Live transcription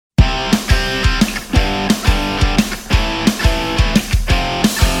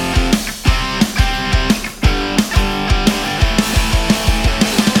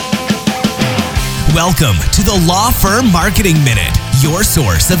Welcome to the Law Firm Marketing Minute, your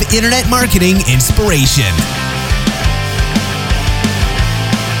source of internet marketing inspiration.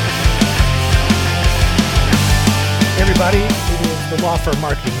 Hey everybody, it is the Law Firm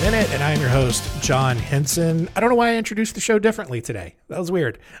Marketing Minute, and I am your host, John Henson. I don't know why I introduced the show differently today. That was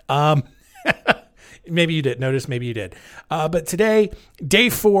weird. Maybe you did notice, maybe you did. But today,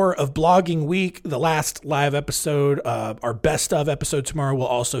 day 4 of blogging week, the last live episode, our best of episode tomorrow will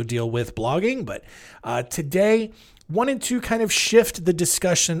also deal with blogging. But today, wanted to kind of shift the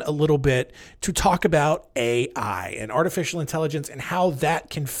discussion a little bit to talk about AI and artificial intelligence and how that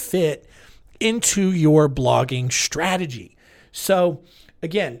can fit into your blogging strategy. So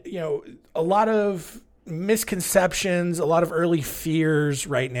again, a lot of misconceptions, a lot of early fears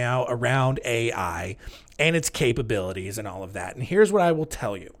right now around AI and its capabilities and all of that. And here's what I will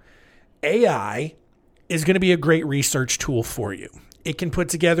tell you. AI is going to be a great research tool for you. It can put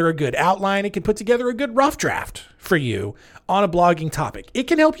together a good outline. It can put together a good rough draft for you on a blogging topic. It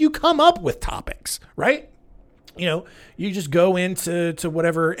can help you come up with topics, right? You just go into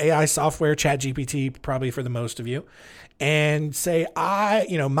whatever AI software, ChatGPT, probably for the most of you, and say,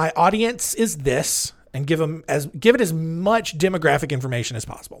 my audience is this, and give it as much demographic information as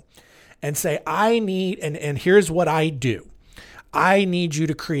possible, and say, I need, and here's what I do. I need you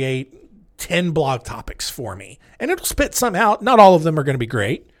to create 10 blog topics for me, and it'll spit some out. Not all of them are going to be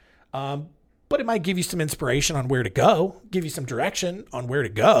great, but it might give you some inspiration on where to go, give you some direction on where to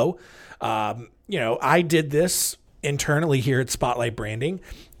go. I did this internally here at Spotlight Branding.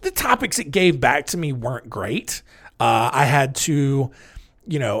 The topics it gave back to me weren't great. I had to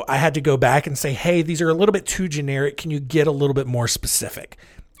go back and say, hey, these are a little bit too generic. Can you get a little bit more specific?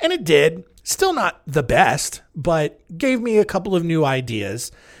 And it did. Still not the best, but gave me a couple of new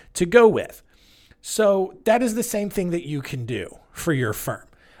ideas to go with. So that is the same thing that you can do for your firm.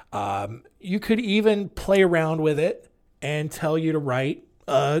 You could even play around with it and tell you to write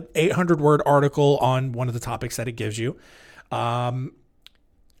a 800-word article on one of the topics that it gives you.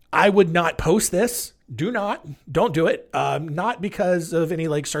 I would not post this. Don't do it. Not because of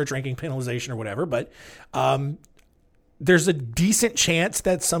any search ranking penalization or whatever, but there's a decent chance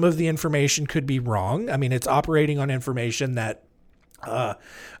that some of the information could be wrong. I mean, it's operating on information that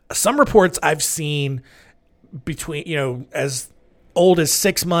some reports I've seen between, as old as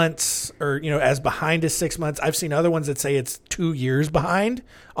 6 months or, as behind as 6 months. I've seen other ones that say it's 2 years behind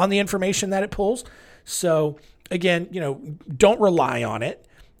on the information that it pulls. So again, don't rely on it.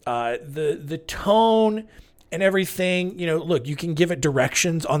 The tone and everything, look, you can give it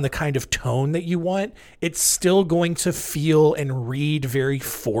directions on the kind of tone that you want. It's still going to feel and read very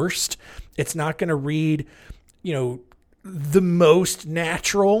forced. It's not going to read, the most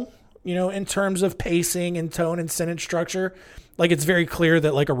natural, in terms of pacing and tone and sentence structure. It's very clear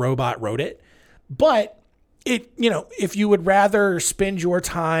that a robot wrote it, but if you would rather spend your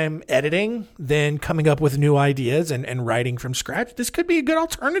time editing than coming up with new ideas and writing from scratch, this could be a good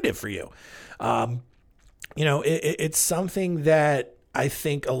alternative for you. It's something that I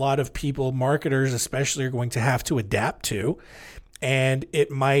think a lot of people, marketers especially, are going to have to adapt to. And it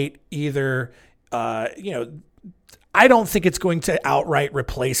might either, I don't think it's going to outright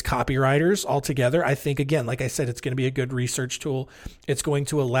replace copywriters altogether. I think, again, like I said, it's going to be a good research tool. It's going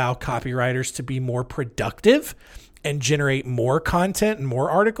to allow copywriters to be more productive and generate more content and more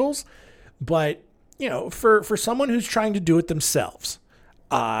articles. But, for someone who's trying to do it themselves,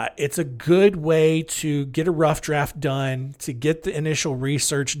 it's a good way to get a rough draft done, to get the initial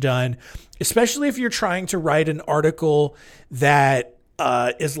research done, especially if you're trying to write an article that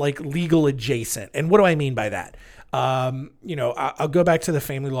is legal adjacent. And what do I mean by that? I'll go back to the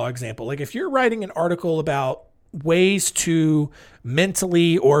family law example. If you're writing an article about ways to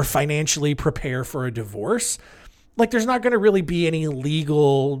mentally or financially prepare for a divorce, there's not going to really be any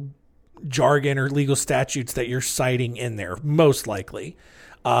legal jargon or legal statutes that you're citing in there, most likely.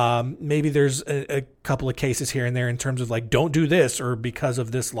 Maybe there's a couple of cases here and there in terms of don't do this, or because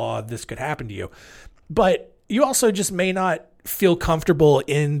of this law, this could happen to you. But you also just may not feel comfortable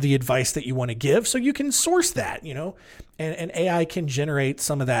in the advice that you want to give. So you can source that, and AI can generate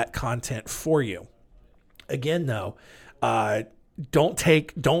some of that content for you. Again, though,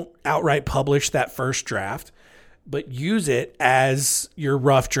 don't outright publish that first draft, but use it as your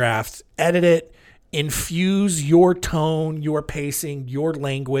rough draft, edit it, infuse your tone, your pacing, your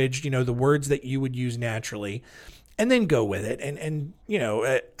language, the words that you would use naturally, and then go with it. And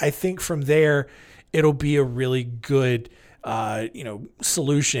I think from there, it'll be a really good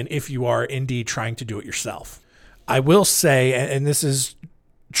solution if you are indeed trying to do it yourself. I will say, and this is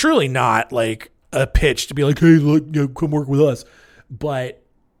truly not a pitch to be hey, look, come work with us. But,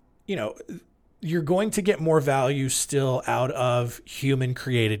 you're going to get more value still out of human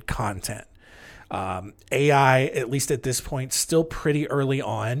created content. AI, at least at this point, still pretty early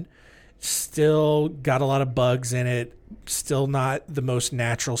on, still got a lot of bugs in it, still not the most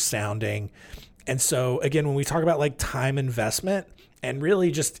natural sounding. And so again, when we talk about like time investment and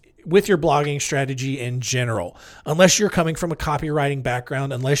really just with your blogging strategy in general, unless you're coming from a copywriting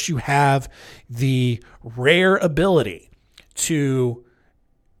background, unless you have the rare ability to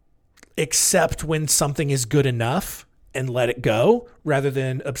accept when something is good enough and let it go rather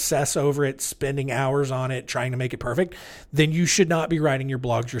than obsess over it, spending hours on it, trying to make it perfect, then you should not be writing your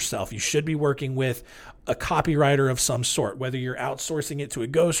blogs yourself. You should be working with a copywriter of some sort, whether you're outsourcing it to a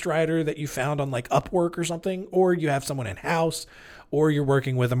ghostwriter that you found on like Upwork or something, or you have someone in-house, or you're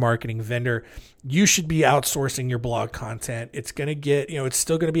working with a marketing vendor. You should be outsourcing your blog content. It's going to get, it's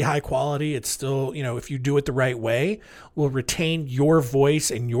still going to be high quality. It's still, if you do it the right way, will retain your voice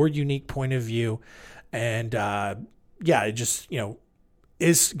and your unique point of view. And, it just,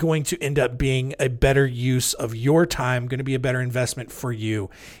 is going to end up being a better use of your time, going to be a better investment for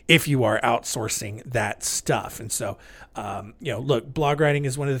you if you are outsourcing that stuff. And so, look, blog writing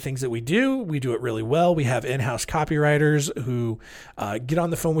is one of the things that we do. We do it really well. We have in-house copywriters who get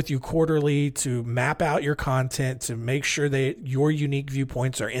on the phone with you quarterly to map out your content, to make sure that your unique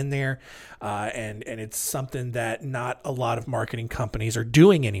viewpoints are in there. And it's something that not a lot of marketing companies are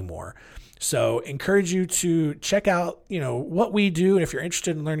doing anymore. So encourage you to check out, what we do. And if you're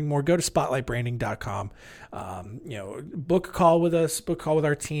interested in learning more, go to spotlightbranding.com. Book a call with us, book a call with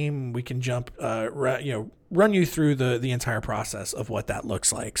our team. We can run you through the entire process of what that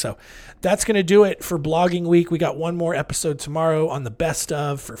looks like. So that's going to do it for Blogging Week. We got one more episode tomorrow on the best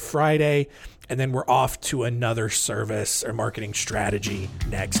of for Friday. And then we're off to another service or marketing strategy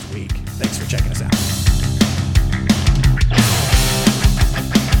next week. Thanks for checking us out.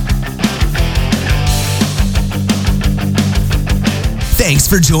 Thanks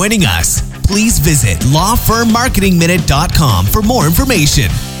for joining us. Please visit lawfirmmarketingminute.com for more information.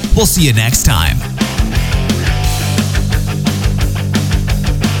 We'll see you next time.